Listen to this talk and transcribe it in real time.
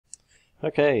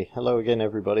Okay, hello again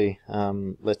everybody.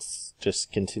 Let's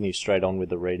just continue straight on with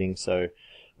the reading. So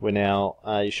we're now,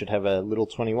 you should have a little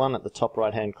 21 at the top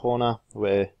right hand corner.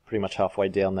 We're pretty much halfway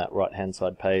down that right hand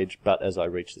side page, but as I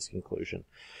reach this conclusion.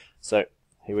 So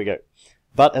here we go.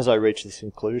 But as I reach this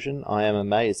conclusion, I am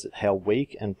amazed at how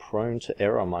weak and prone to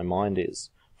error my mind is.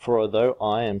 For although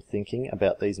I am thinking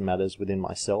about these matters within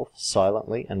myself,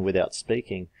 silently and without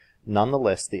speaking,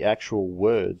 nonetheless the actual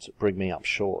words bring me up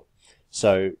short.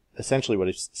 So essentially what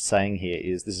it's saying here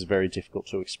is this is very difficult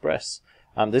to express.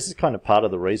 This is kind of part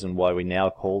of the reason why we now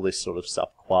call this sort of stuff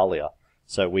qualia.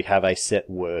 So we have a set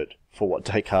word for what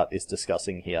Descartes is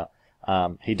discussing here.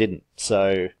 He didn't.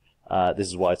 So this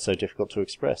is why it's so difficult to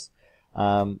express.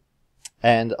 And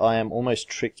I am almost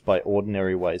tricked by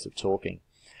ordinary ways of talking.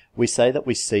 We say that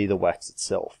we see the wax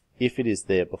itself, if it is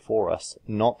there before us,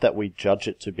 not that we judge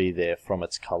it to be there from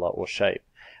its colour or shape.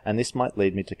 And this might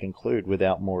lead me to conclude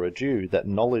without more ado that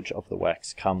knowledge of the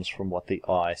wax comes from what the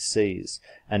eye sees,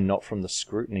 and not from the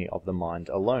scrutiny of the mind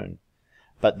alone.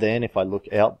 But then if I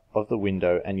look out of the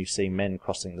window and you see men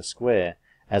crossing the square,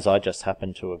 as I just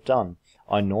happened to have done,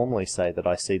 I normally say that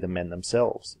I see the men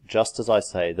themselves, just as I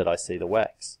say that I see the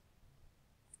wax.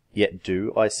 Yet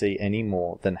do I see any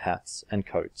more than hats and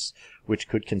coats, which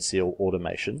could conceal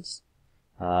automations?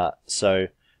 So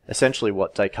essentially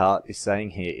what Descartes is saying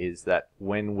here is that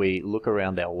when we look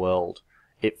around our world,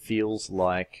 it feels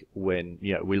like when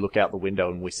we look out the window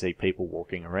and we see people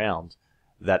walking around,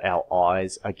 that our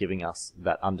eyes are giving us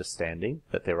that understanding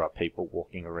that there are people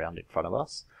walking around in front of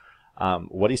us.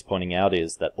 What he's pointing out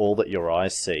is that all that your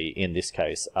eyes see in this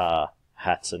case are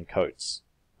hats and coats.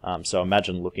 So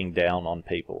imagine looking down on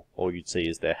people. All you'd see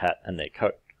is their hat and their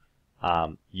coat.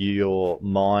 Your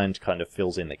mind kind of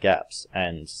fills in the gaps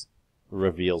and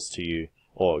reveals to you,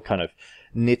 or kind of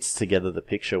knits together the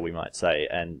picture, we might say,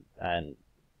 and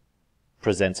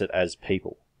presents it as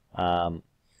people.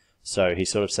 So he's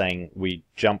sort of saying we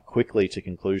jump quickly to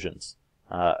conclusions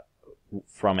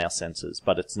from our senses,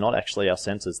 but it's not actually our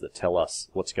senses that tell us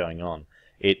what's going on.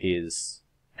 It is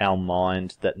our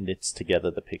mind that knits together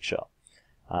the picture.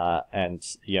 And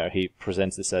he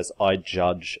presents this as, I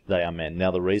judge they are men.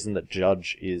 Now, the reason that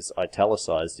judge is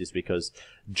italicized is because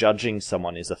judging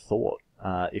someone is a thought.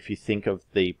 If you think of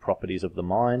the properties of the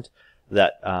mind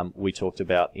that we talked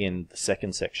about in the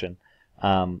second section,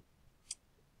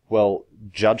 well,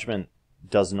 judgment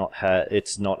does not have,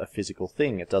 it's not a physical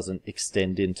thing. It doesn't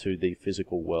extend into the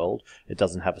physical world. It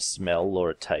doesn't have a smell or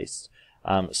a taste.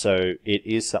 So it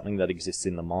is something that exists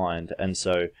in the mind. And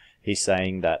so he's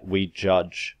saying that we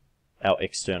judge our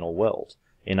external world.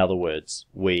 In other words,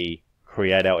 we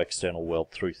create our external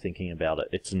world through thinking about it.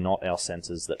 It's not our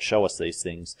senses that show us these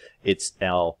things. It's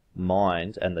our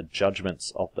mind and the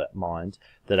judgments of that mind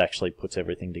that actually puts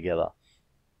everything together.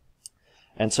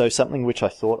 And so something which I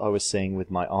thought I was seeing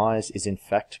with my eyes is in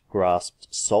fact grasped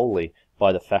solely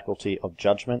by the faculty of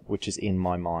judgment which is in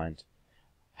my mind.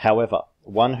 However,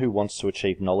 one who wants to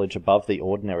achieve knowledge above the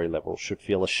ordinary level should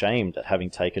feel ashamed at having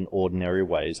taken ordinary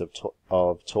ways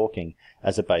of talking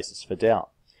as a basis for doubt.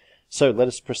 So let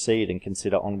us proceed and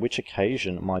consider on which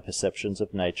occasion my perceptions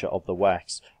of nature of the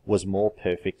wax was more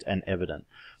perfect and evident.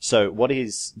 So what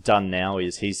he's done now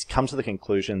is he's come to the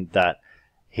conclusion that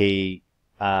he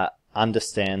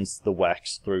understands the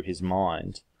wax through his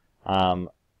mind,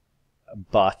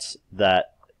 but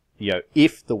that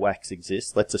if the wax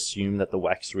exists, let's assume that the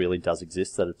wax really does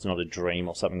exist, that it's not a dream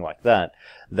or something like that,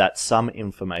 that some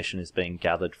information is being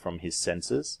gathered from his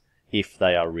senses, if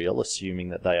they are real, assuming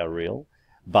that they are real,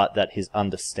 but that his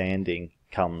understanding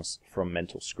comes from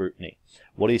mental scrutiny.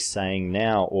 What he's saying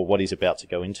now, or what he's about to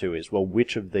go into, is, well,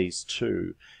 which of these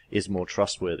two is more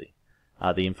trustworthy?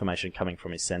 The information coming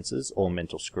from his senses or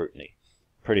mental scrutiny?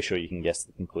 Pretty sure you can guess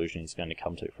the conclusion he's going to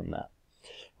come to from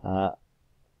that.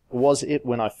 Was it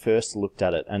when I first looked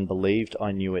at it and believed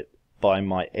I knew it by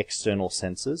my external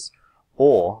senses,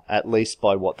 or at least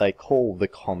by what they call the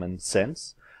common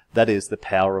sense, that is, the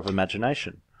power of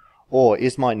imagination? Or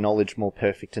is my knowledge more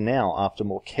perfect now after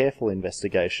more careful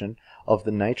investigation of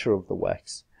the nature of the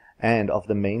wax, and of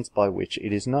the means by which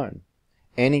it is known?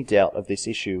 Any doubt of this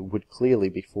issue would clearly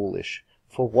be foolish,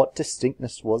 for what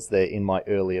distinctness was there in my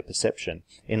earlier perception?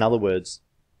 In other words,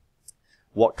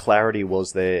 what clarity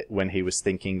was there when he was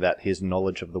thinking that his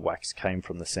knowledge of the wax came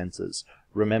from the senses?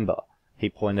 Remember, he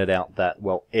pointed out that,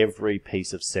 well, every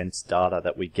piece of sense data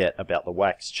that we get about the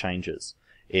wax changes.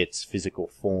 Its physical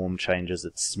form changes,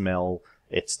 its smell,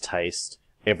 its taste,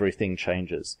 everything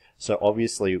changes. So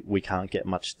obviously we can't get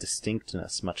much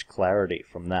distinctness, much clarity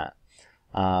from that.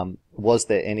 Was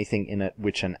there anything in it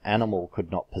which an animal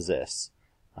could not possess?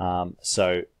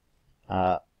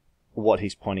 what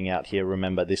he's pointing out here,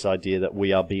 remember this idea that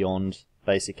we are beyond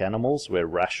basic animals, we're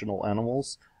rational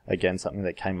animals, again something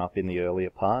that came up in the earlier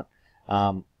part.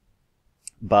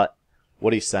 But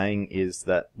what he's saying is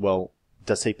that, well,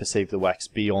 does he perceive the wax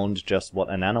beyond just what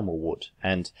an animal would?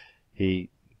 And he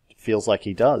feels like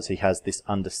he does. He has this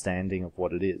understanding of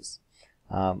what it is.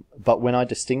 But when I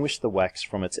distinguish the wax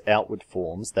from its outward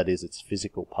forms, that is, its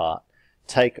physical part,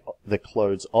 take the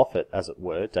clothes off it, as it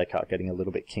were, Descartes getting a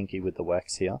little bit kinky with the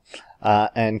wax here,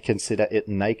 and consider it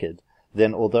naked,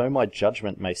 then although my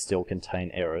judgment may still contain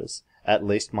errors, at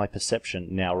least my perception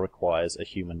now requires a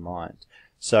human mind.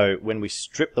 So when we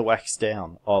strip the wax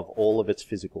down of all of its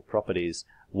physical properties,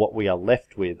 what we are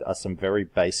left with are some very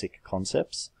basic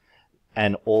concepts,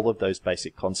 and all of those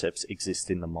basic concepts exist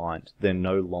in the mind. They're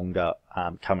no longer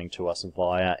coming to us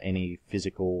via any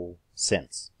physical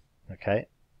sense. Okay?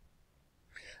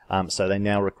 So they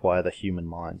now require the human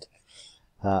mind.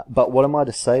 But what am I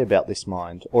to say about this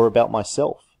mind, or about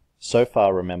myself? So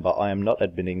far, remember, I am not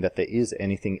admitting that there is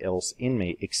anything else in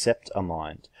me except a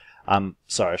mind.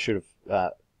 Sorry, I should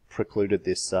have precluded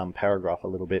this paragraph a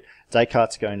little bit.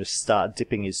 Descartes is going to start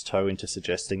dipping his toe into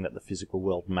suggesting that the physical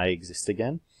world may exist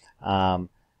again. And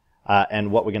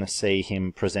what we're going to see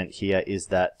him present here is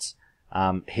that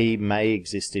he may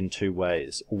exist in two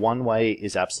ways. One way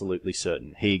is absolutely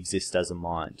certain. He exists as a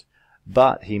mind.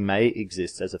 But he may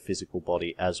exist as a physical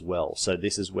body as well. So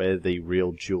this is where the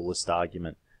real dualist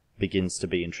argument begins to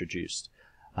be introduced.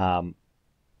 What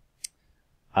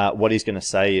he's going to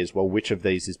say is, well, which of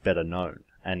these is better known?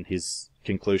 And his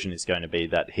conclusion is going to be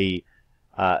that he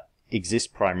exists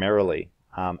primarily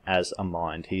as a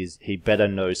mind. He better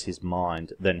knows his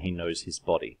mind than he knows his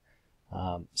body.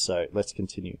 So let's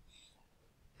continue.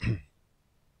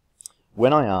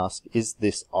 When I ask, is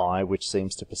this I which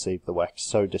seems to perceive the wax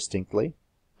so distinctly?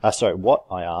 What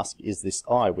I ask, is this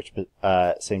I which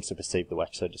seems to perceive the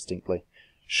wax so distinctly?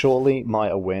 Surely my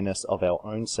awareness of our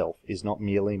own self is not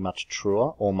merely much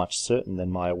truer or much certain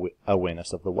than my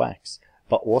awareness of the wax,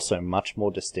 but also much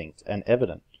more distinct and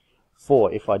evident.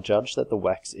 For if I judge that the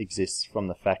wax exists from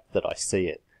the fact that I see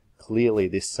it, clearly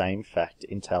this same fact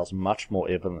entails much more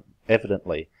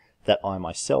evidently that I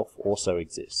myself also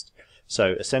exist.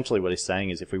 So essentially what he's saying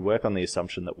is, if we work on the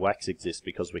assumption that wax exists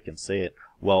because we can see it,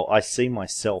 well, I see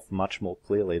myself much more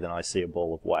clearly than I see a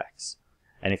ball of wax.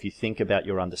 And if you think about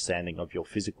your understanding of your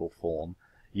physical form,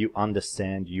 you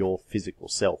understand your physical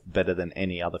self better than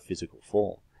any other physical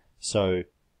form. So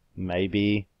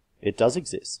maybe it does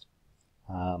exist.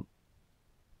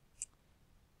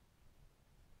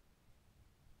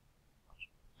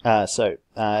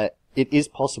 It is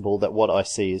possible that what I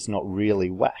see is not really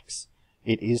wax.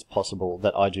 It is possible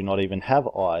that I do not even have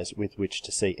eyes with which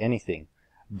to see anything.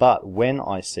 But when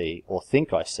I see, or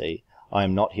think I see, I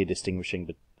am not here distinguishing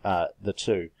the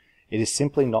two. It is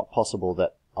simply not possible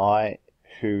that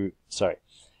it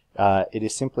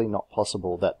is simply not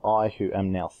possible that I who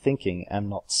am now thinking am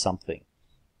not something.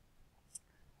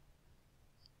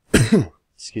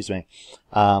 Excuse me.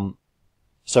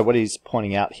 So what he's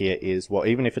pointing out here is, well,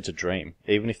 even if it's a dream,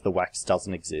 even if the wax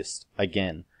doesn't exist,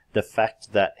 again, the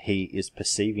fact that he is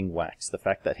perceiving wax, the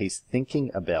fact that he's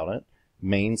thinking about it,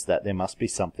 means that there must be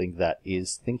something that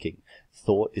is thinking.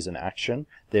 Thought is an action.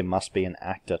 There must be an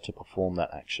actor to perform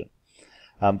that action.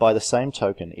 By the same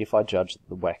token, if I judge that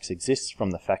the wax exists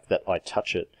from the fact that I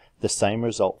touch it, the same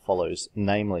result follows,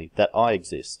 namely, that I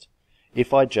exist.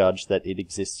 If I judge that it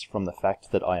exists from the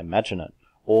fact that I imagine it,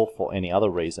 or for any other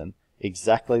reason,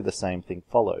 exactly the same thing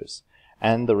follows.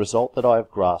 And the result that I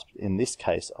have grasped in this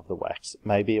case of the wax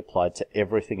may be applied to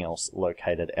everything else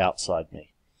located outside me.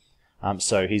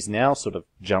 So he's now sort of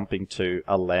jumping to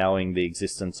allowing the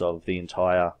existence of the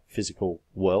entire physical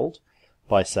world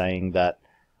by saying that,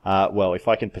 well, if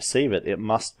I can perceive it, it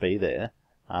must be there.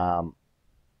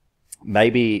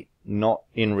 Maybe not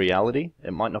in reality,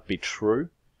 it might not be true,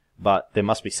 but there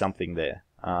must be something there.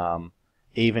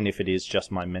 Even if it is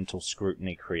just my mental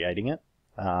scrutiny creating it,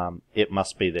 it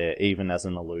must be there, even as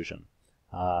an illusion.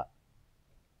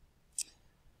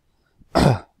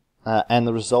 And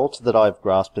the result that I've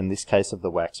grasped in this case of the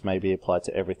wax may be applied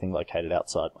to everything located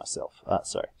outside myself.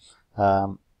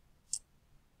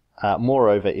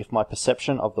 Moreover, if my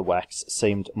perception of the wax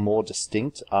seemed more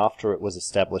distinct after it was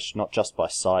established not just by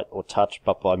sight or touch,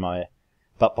 but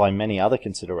by many other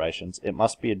considerations, it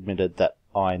must be admitted that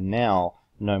I now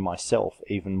know myself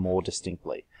even more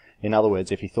distinctly. In other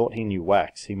words, if he thought he knew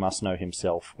wax, he must know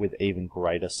himself with even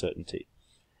greater certainty.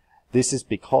 This is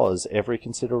because every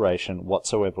consideration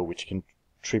whatsoever which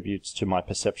contributes to my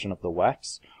perception of the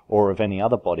wax, or of any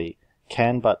other body,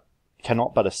 cannot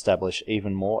but establish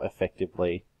even more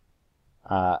effectively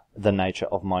the nature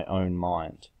of my own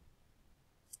mind.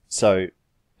 So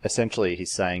essentially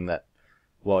he's saying that,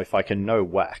 well, if I can know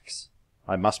wax,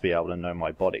 I must be able to know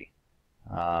my body.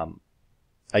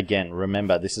 Again,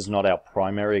 remember, this is not our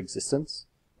primary existence.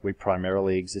 We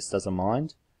primarily exist as a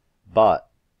mind, but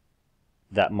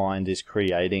that mind is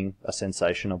creating a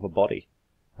sensation of a body.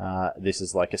 This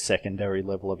is like a secondary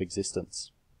level of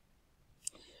existence.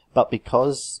 But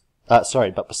besides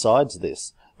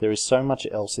this, there is so much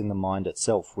else in the mind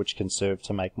itself which can serve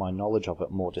to make my knowledge of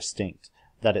it more distinct,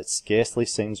 that it scarcely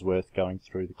seems worth going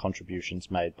through the contributions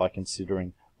made by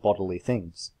considering bodily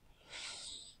things.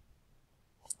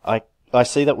 I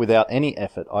see that without any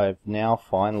effort I have now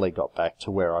finally got back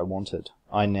to where I wanted.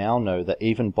 I now know that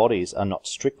even bodies are not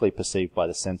strictly perceived by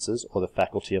the senses or the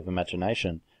faculty of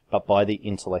imagination, but by the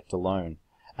intellect alone,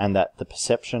 and that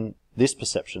this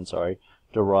perception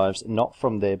derives not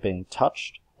from their being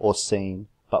touched or seen,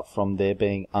 but from their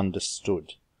being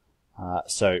understood.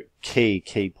 So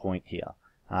key point here.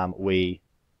 We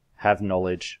have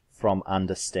knowledge from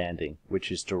understanding,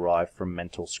 which is derived from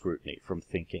mental scrutiny, from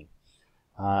thinking.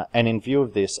 And in view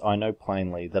of this, I know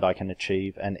plainly that I can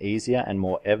achieve an easier and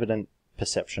more evident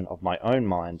perception of my own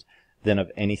mind than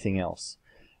of anything else.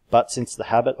 But since the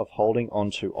habit of holding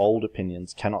on to old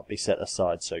opinions cannot be set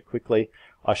aside so quickly,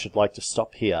 I should like to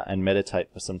stop here and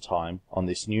meditate for some time on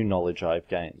this new knowledge I have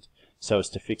gained, so as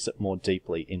to fix it more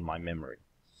deeply in my memory.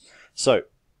 So,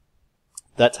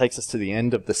 that takes us to the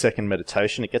end of the second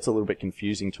meditation. It gets a little bit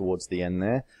confusing towards the end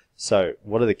there. So,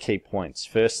 what are the key points?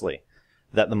 Firstly,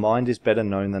 that the mind is better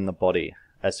known than the body,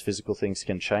 as physical things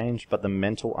can change, but the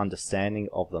mental understanding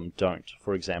of them don't.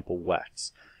 For example,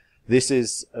 wax. This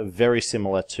is very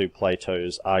similar to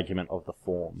Plato's argument of the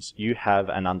forms. You have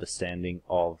an understanding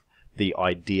of the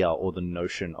idea or the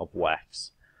notion of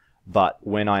wax. But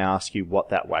when I ask you what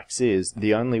that wax is,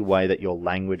 the only way that your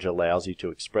language allows you to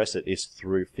express it is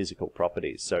through physical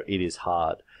properties. So it is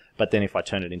hard. But then if I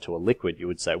turn it into a liquid, you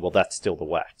would say, well, that's still the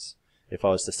wax. If I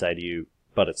was to say to you,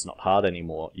 but it's not hard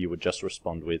anymore, you would just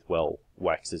respond with, well,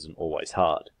 wax isn't always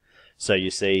hard. So you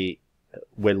see,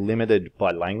 we're limited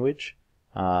by language,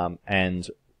 and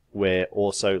we're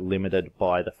also limited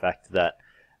by the fact that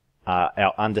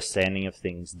our understanding of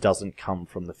things doesn't come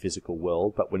from the physical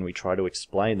world, but when we try to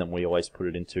explain them, we always put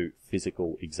it into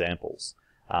physical examples,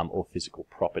 or physical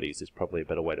properties is probably a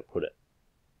better way to put it.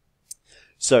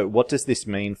 So what does this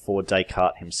mean for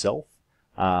Descartes himself?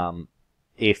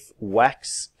 If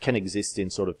wax can exist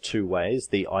in sort of two ways,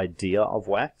 the idea of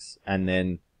wax and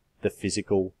then the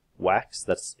physical wax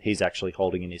that he's actually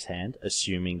holding in his hand,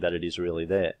 assuming that it is really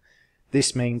there.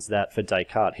 This means that for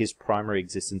Descartes, his primary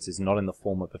existence is not in the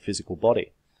form of a physical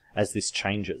body, as this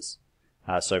changes.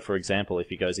 So for example, if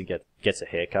he goes and gets a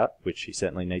haircut, which he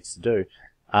certainly needs to do,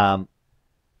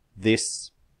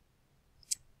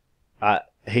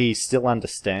 he still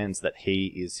understands that he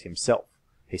is himself.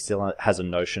 He still has a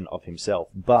notion of himself.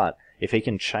 But if he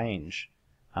can change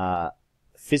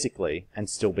physically and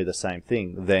still be the same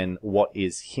thing, then what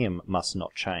is him must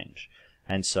not change.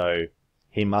 And so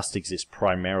he must exist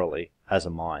primarily as a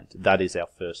mind. That is our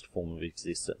first form of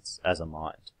existence, as a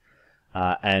mind.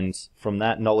 And from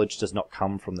that, knowledge does not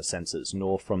come from the senses,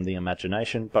 nor from the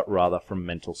imagination, but rather from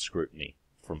mental scrutiny,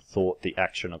 from thought, the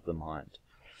action of the mind.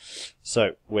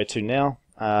 So, where to now?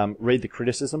 Read the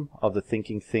criticism of the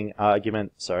thinking thing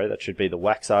argument, that should be the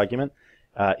wax argument,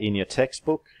 in your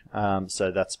textbook.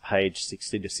 So that's page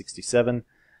 60 to 67.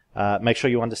 Make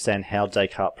sure you understand how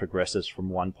Descartes progresses from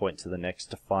one point to the next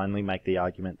to finally make the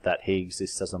argument that he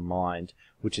exists as a mind,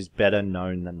 which is better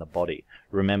known than the body.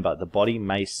 Remember, the body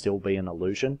may still be an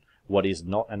illusion. What is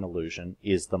not an illusion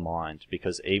is the mind,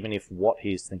 because even if what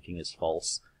he is thinking is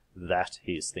false, that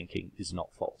he is thinking is not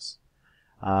false.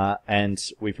 And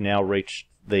we've now reached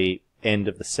the end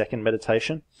of the second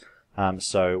meditation.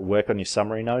 So work on your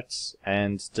summary notes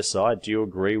and decide, do you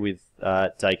agree with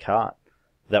Descartes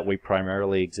that we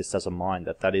primarily exist as a mind,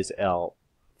 that is our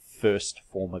first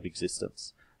form of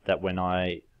existence, that when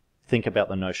I think about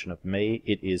the notion of me,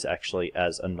 it is actually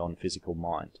as a non-physical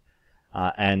mind.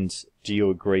 And do you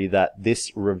agree that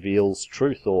this reveals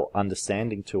truth or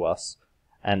understanding to us,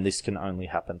 and this can only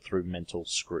happen through mental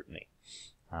scrutiny?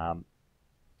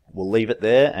 We'll leave it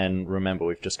there, and remember,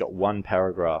 we've just got one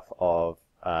paragraph of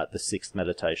the sixth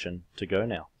meditation to go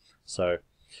now. So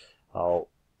I'll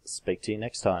speak to you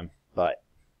next time. Bye.